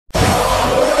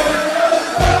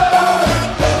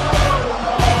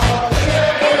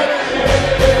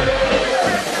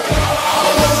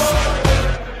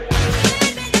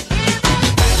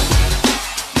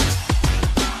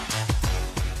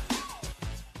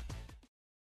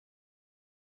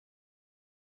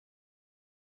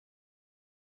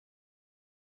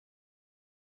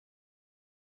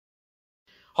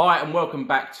Hi and welcome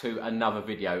back to another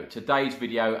video. Today's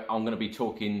video I'm going to be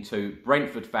talking to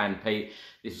Brentford fan Pete.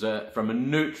 This is from a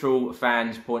neutral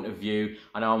fan's point of view.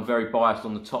 I know I'm very biased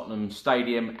on the Tottenham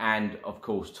Stadium and of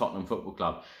course Tottenham Football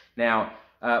Club. Now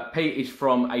Pete is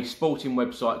from a sporting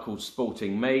website called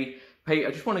Sporting Me. Pete,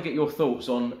 I just want to get your thoughts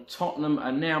on Tottenham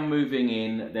are now moving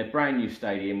in their brand new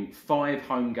stadium, 5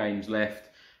 home games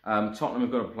left. Tottenham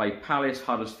have got to play Palace,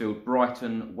 Huddersfield,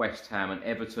 Brighton, West Ham and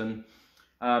Everton.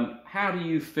 How do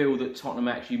you feel that Tottenham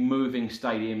are actually moving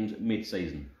stadiums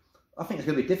mid-season? I think it's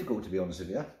going to be difficult, to be honest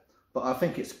with you, but I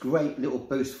think it's a great little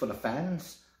boost for the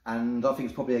fans, and I think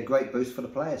it's probably a great boost for the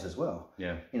players as well.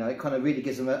 Yeah. You know, it kind of really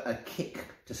gives them a kick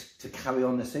to carry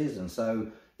on the season,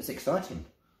 so it's exciting.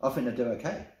 I think they'll do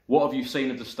okay. What have you seen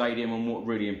of the stadium and what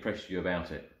really impressed you about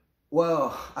it?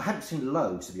 Well, I haven't seen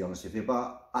loads, to be honest with you,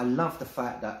 but I love the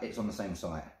fact that it's on the same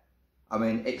site. I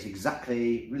mean, it's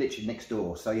exactly literally next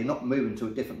door, so you're not moving to a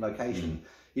different location.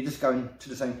 You're just going to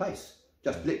the same place,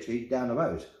 just literally down the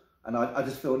road. And I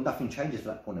just feel nothing changes from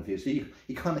that point of view. So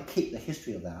you kind of keep the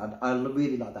history of that. I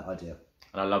really like that idea.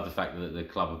 And I love the fact that the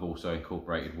club have also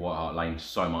incorporated White Hart Lane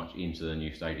so much into the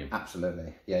new stadium.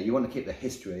 Absolutely. Yeah, you want to keep the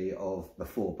history of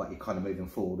before, but you're kind of moving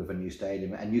forward with a new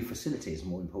stadium and new facilities,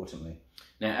 more importantly.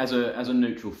 Now, as a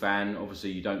neutral fan,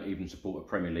 obviously you don't even support a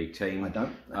Premier League team. I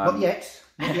don't. Not yet.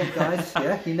 Not yet, guys.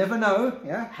 Yeah, you never know.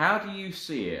 Yeah. How do you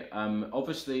see it?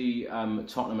 Obviously,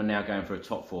 Tottenham are now going for a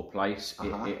top 4 place.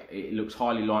 It looks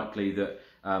highly likely that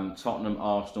Tottenham,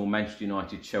 Arsenal, Manchester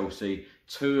United, Chelsea,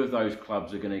 2 of those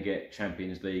clubs are going to get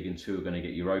Champions League and 2 are going to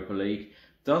get Europa League.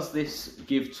 Does this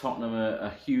give Tottenham a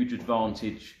huge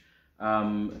advantage?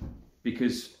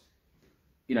 Because,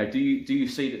 you know, do you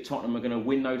see that Tottenham are going to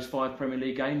win those 5 Premier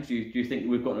League games? Do you think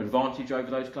we've got an advantage over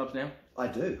those clubs now? I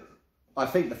do. I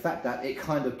think the fact that it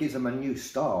kind of gives them a new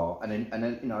start, and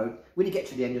then you know, when you get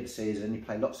to the end of the season, you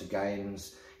play lots of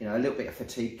games. You know, a little bit of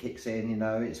fatigue kicks in. You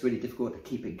know, it's really difficult to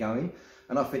keep it going.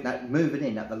 And I think that moving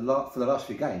in for the last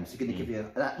few games is going to give you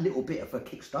that little bit of a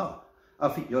kickstart. I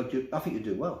think you'll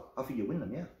do well. I think you'll win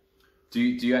them. Yeah. Do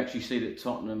you actually see that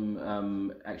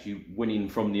Tottenham actually winning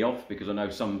from the off? Because I know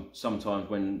sometimes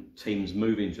when teams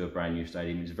move into a brand new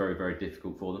stadium, it's very, very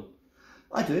difficult for them.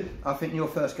 I do. I think your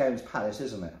first game is Palace,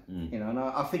 isn't it? You know, and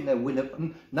I think they'll win it.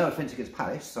 No offence against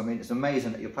Palace. I mean, it's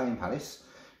amazing that you're playing Palace,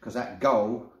 because that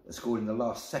goal that scored in the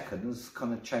last seconds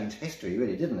kind of changed history,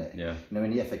 really, didn't it? Yeah. You know,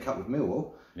 in the FA Cup with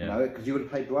Millwall, you know, because you would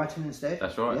have played Brighton instead.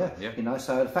 That's right. Yeah. You know,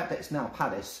 so the fact that it's now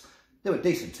Palace, they're a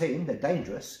decent team. They're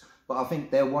dangerous, but I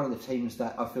think they're one of the teams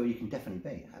that I feel you can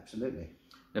definitely beat. Absolutely.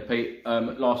 Now, Pete,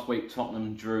 last week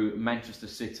Tottenham drew Manchester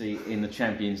City in the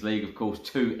Champions League. Of course,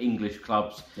 2 English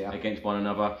clubs against one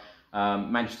another.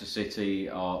 Manchester City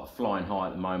are flying high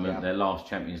at the moment. Their last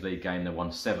Champions League game, they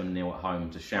won 7-0 at home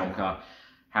to Schalke.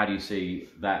 How do you see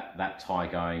that tie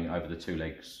going over the 2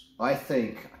 legs? I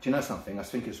think, do you know something? I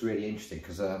think it's really interesting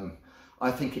because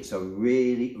I think it's a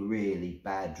really, really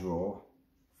bad draw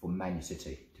for Man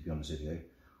City, to be honest with you.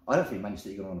 I don't think Man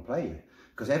City are going to want to play you,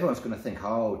 because everyone's going to think,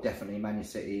 oh, definitely Man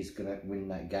City's going to win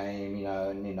that game,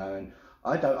 and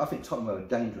I don't. I think Tottenham are a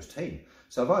dangerous team.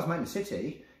 So if I was Man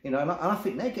City, and I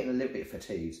think they're getting a little bit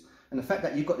fatigued, and the fact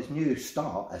that you've got this new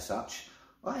start as such,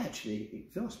 if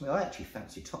you ask me, I actually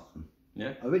fancy Tottenham.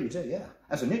 Yeah, I really do. Yeah,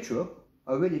 as a neutral,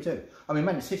 I really do. I mean,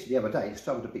 Man City the other day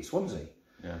struggled to beat Swansea,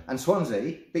 and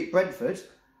Swansea beat Brentford.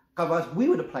 Otherwise, we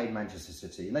would have played Manchester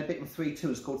City, and they beat them 3-2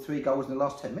 and scored 3 goals in the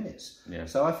last 10 minutes. Yeah.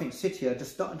 So I think City are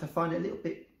just starting to find it a little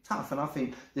bit tough, and I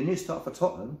think the new start for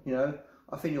Tottenham,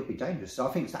 I think it'll be dangerous. So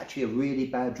I think it's actually a really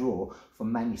bad draw for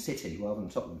Man City rather than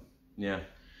Tottenham. Yeah.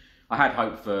 I had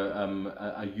hoped for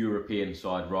a European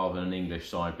side rather than an English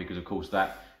side, because of course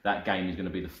that game is going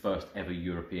to be the first ever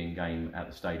European game at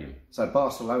the stadium. So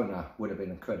Barcelona would have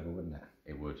been incredible, wouldn't it?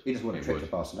 It would. You just want a trip to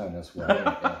Barcelona as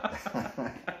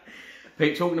well.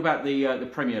 Pete, talking about the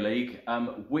Premier League,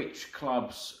 which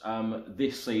clubs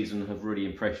this season have really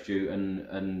impressed you,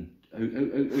 and who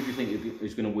do you think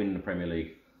is going to win the Premier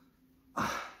League?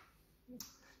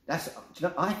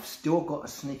 I've still got a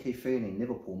sneaky feeling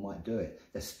Liverpool might do it.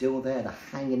 They're still there, they're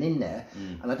hanging in there,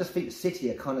 and I just think City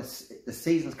are kind of, the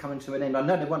season's coming to an end. I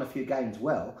know they won a few games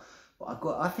well, but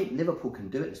I think Liverpool can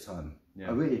do it this time. Yeah.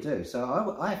 I really do.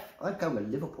 So I'd go with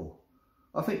Liverpool.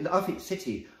 I think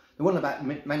City. The one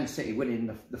about Man City winning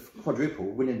the quadruple,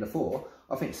 winning the 4,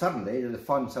 I think suddenly they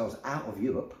find themselves out of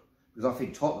Europe, because I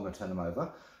think Tottenham will turn them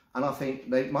over, and I think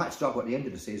they might struggle at the end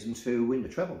of the season to win the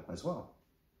treble as well.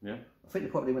 Yeah, I think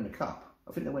they'll probably win the cup.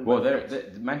 I think they'll win. Well,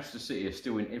 Manchester City are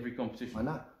still in every competition. I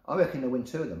know. I reckon they'll win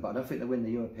 2 of them, but I don't think they'll win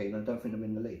the European, and I don't think they'll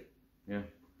win the league. Yeah.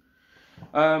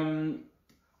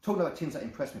 Talking about teams that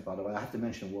impressed me, by the way, I have to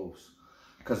mention Wolves.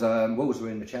 because Wolves were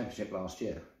in the Championship last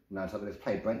year. So they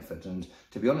played Brentford, and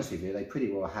to be honest with you, they pretty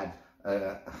well had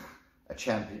a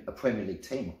Premier League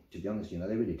team. To be honest, they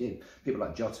really did. People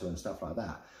like Jota and stuff like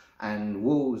that. And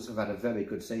Wolves have had a very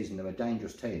good season. They're a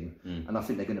dangerous team, and I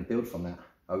think they're going to build from that.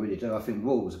 I really do. I think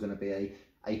Wolves are going to be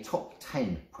a top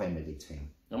 10 Premier League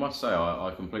team. I must say,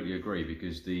 I completely agree,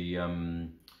 because the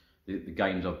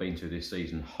games I've been to this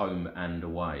season, home and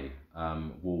away,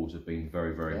 Wolves have been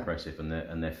very, very impressive,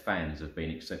 and their fans have been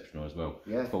exceptional as well.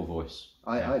 Yeah, full voice.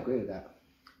 I agree with that.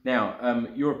 Now,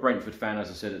 you're a Brentford fan,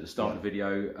 as I said at the start of the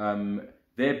video.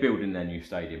 They're building their new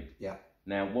stadium. Yeah.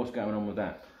 Now, what's going on with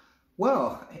that?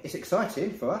 Well, it's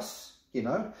exciting for us.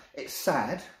 It's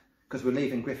sad because we're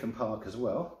leaving Griffin Park as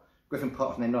well. Griffin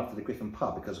Park's named after the Griffin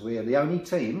pub because we're the only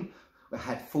team that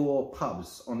had 4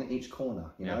 pubs on each corner,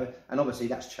 and obviously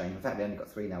that's changed. In fact, we only got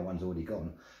 3 now, one's already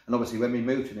gone. And obviously when we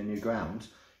move to the new ground,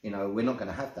 we're not going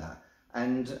to have that.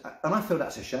 And I feel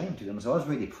that's a shame, to be honest. I was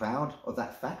really proud of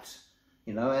that fact,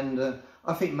 and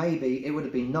I think maybe it would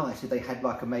have been nice if they had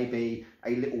maybe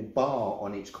a little bar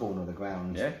on each corner of the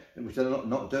ground, which they're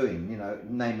not doing,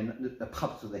 naming the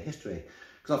pubs of the history.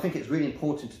 Because I think it's really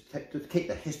important to keep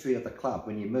the history of the club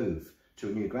when you move to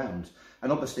a new ground.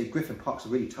 And obviously Griffin Park's a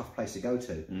really tough place to go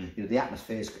to. The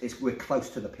atmosphere we're close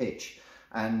to the pitch,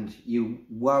 and you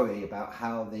worry about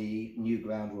how the new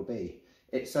ground will be.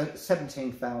 It's a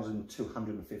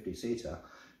 17,250 seater,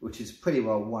 which is pretty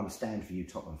well one stand for you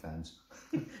Tottenham fans.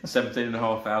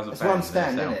 17,500 fans. It's one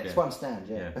stand, isn't it? It's one stand,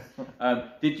 yeah.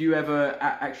 Did you ever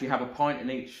actually have a pint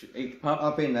in each pub?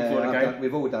 I've been there.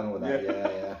 We've all done all that.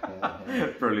 Yeah.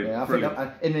 Brilliant. Yeah, I think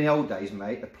in the old days,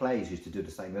 mate, the players used to do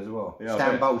the same as well. Yeah,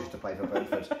 Stan Bowles used to play for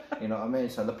Brentford. You know what I mean?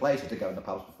 So the players used to go in the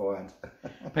pubs beforehand.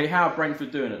 Pete, how are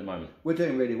Brentford doing at the moment? We're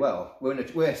doing really well. We're an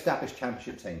established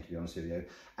Championship team, to be honest with you,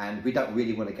 and we don't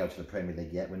really want to go to the Premier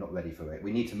League yet. We're not ready for it.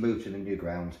 We need to move to the new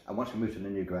ground, and once we move to the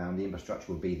new ground, the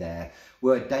infrastructure will be there.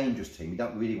 We're a dangerous team. You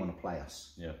don't really want to play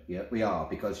us. Yeah, we are,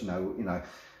 because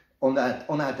on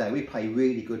our day we play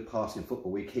really good passing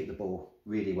football. We keep the ball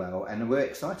really well, and we're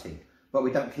exciting. But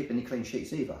we don't keep any clean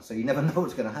sheets either, so you never know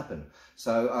what's going to happen.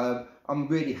 So I'm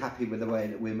really happy with the way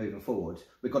that we're moving forward.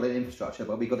 We've got an infrastructure,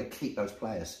 but we've got to keep those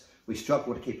players. We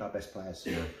struggle to keep our best players,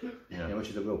 which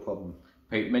is a real problem.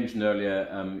 Pete mentioned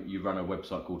earlier you run a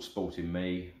website called Sporting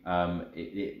Me.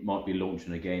 It might be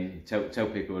launching again. Tell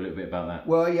people a little bit about that.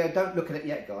 Well, yeah, don't look at it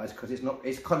yet, guys, because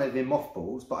it's kind of in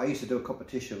mothballs. But I used to do a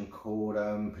competition called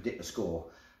Predict the Score.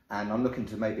 And I'm looking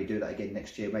to maybe do that again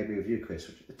next year, maybe with you, Chris.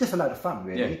 Which is just a load of fun,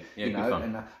 really. Yeah,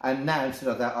 fun. And now, instead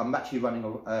of that, I'm actually running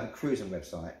a cruising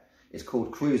website. It's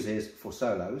called Cruises for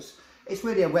Solos. It's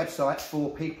really a website for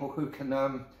people who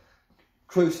can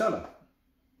cruise solo.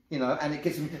 And it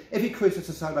gives them, if you cruise as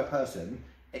a solo person,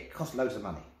 it costs loads of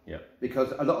money. Yeah.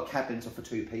 Because a lot of cabins are for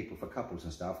 2 people, for couples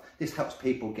and stuff. This helps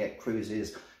people get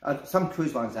cruises. Some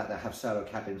cruise lines out there have solo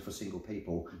cabins for single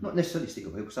people, not necessarily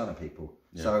single people, solo people.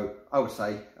 Yeah. So I would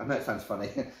say, I know it sounds funny,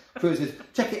 cruises,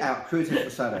 check it out, Cruises for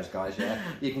Solos, guys,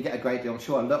 You can get a great deal. I'm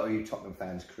sure a lot of you Tottenham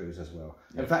fans cruise as well.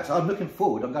 Yeah. In fact, I'm looking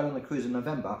forward, I'm going on a cruise in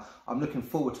November, I'm looking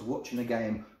forward to watching a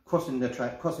game, crossing the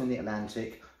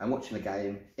Atlantic and watching a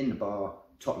game in the bar,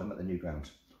 Tottenham at the new ground.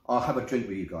 I'll have a drink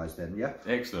with you guys then, yeah?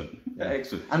 Excellent. Yeah.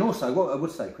 Excellent. And also, what I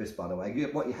would say, Chris, by the way,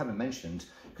 what you haven't mentioned,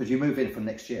 because you move in from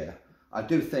next year, I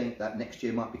do think that next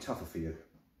year might be tougher for you.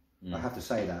 I have to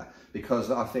say that, because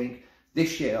I think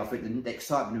this year, I think the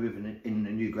excitement of moving in the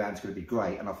new ground is going to be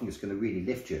great, and I think it's going to really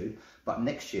lift you. But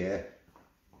next year,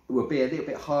 it will be a little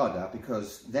bit harder,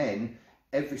 because then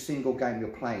every single game you're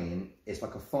playing is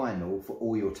like a final for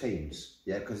all your teams,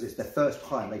 because it's the first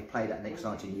time they've played at an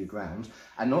exciting new ground.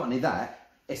 And not only that,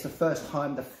 it's the first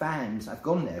time the fans have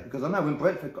gone there, because I know when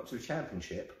Brentford got to the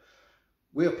Championship,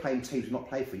 we were playing teams we've not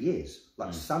played for years,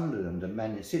 like Sunderland and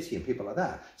Man City and people like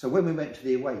that. So when we went to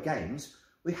the away games,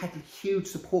 we had huge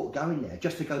support going there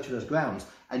just to go to those grounds,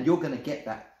 and you're going to get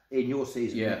that in your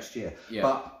season next year. Yeah.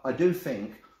 But I do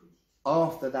think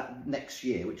after that next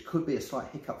year, which could be a slight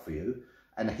hiccup for you,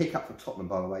 and a hiccup for Tottenham,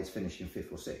 by the way, is finishing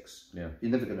 5th or 6th. Yeah.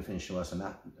 You're never going to finish worse than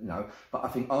that, But I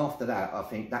think after that, I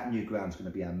think that new ground's going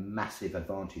to be a massive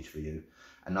advantage for you.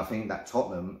 And I think that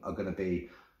Tottenham are going to be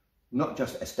not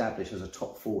just established as a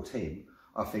top 4 team.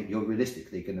 I think you're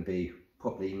realistically going to be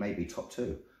probably maybe top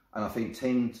 2. And I think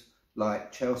teams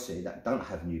like Chelsea that don't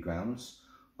have new grounds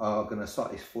are going to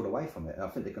slightly fall away from it. I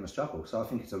think they're going to struggle. So I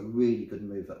think it's a really good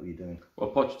move that we're doing.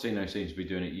 Well, Pochettino seems to be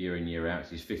doing it year in, year out.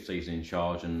 It's his 5th season in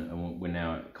charge, and we're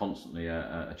now constantly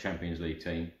a Champions League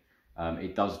team.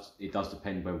 It does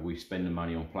depend whether we spend the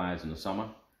money on players in the summer.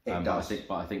 It does.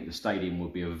 But I think the stadium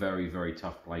would be a very, very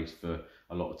tough place for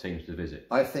a lot of teams to visit.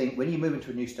 I think when you move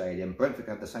into a new stadium, Brentford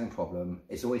have the same problem.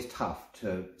 It's always tough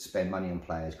to spend money on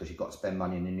players because you've got to spend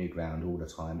money on the new ground all the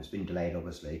time. It's been delayed,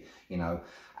 obviously, you know.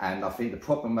 And I think the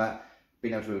problem that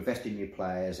being able to invest in new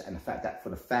players and the fact that for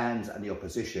the fans and the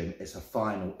opposition, it's a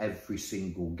final every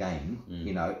single game,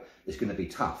 you know, it's going to be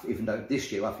tough. Even though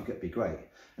this year I think it'd be great.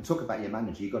 And talk about your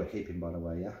manager, you've got to keep him, by the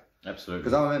way, yeah? Absolutely.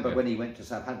 Because I remember when he went to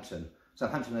Southampton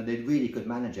had a really good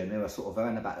manager, and they were sort of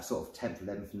around about sort of 10th,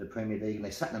 11th in the Premier League, and they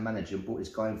sat in the manager and brought this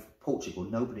guy in from Portugal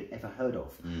nobody had ever heard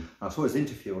of. And I saw his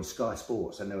interview on Sky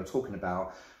Sports, and they were talking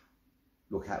about,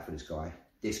 look out for this guy.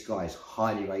 This guy is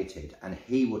highly rated, and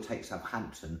he will take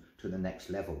Southampton to the next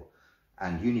level.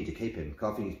 And you need to keep him,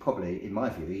 because I think he's probably, in my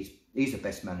view, he's the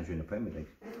best manager in the Premier League.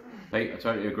 Pete, I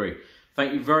totally agree.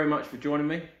 Thank you very much for joining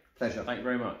me. Pleasure. Thank you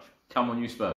very much. Come on, you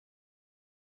Spurs.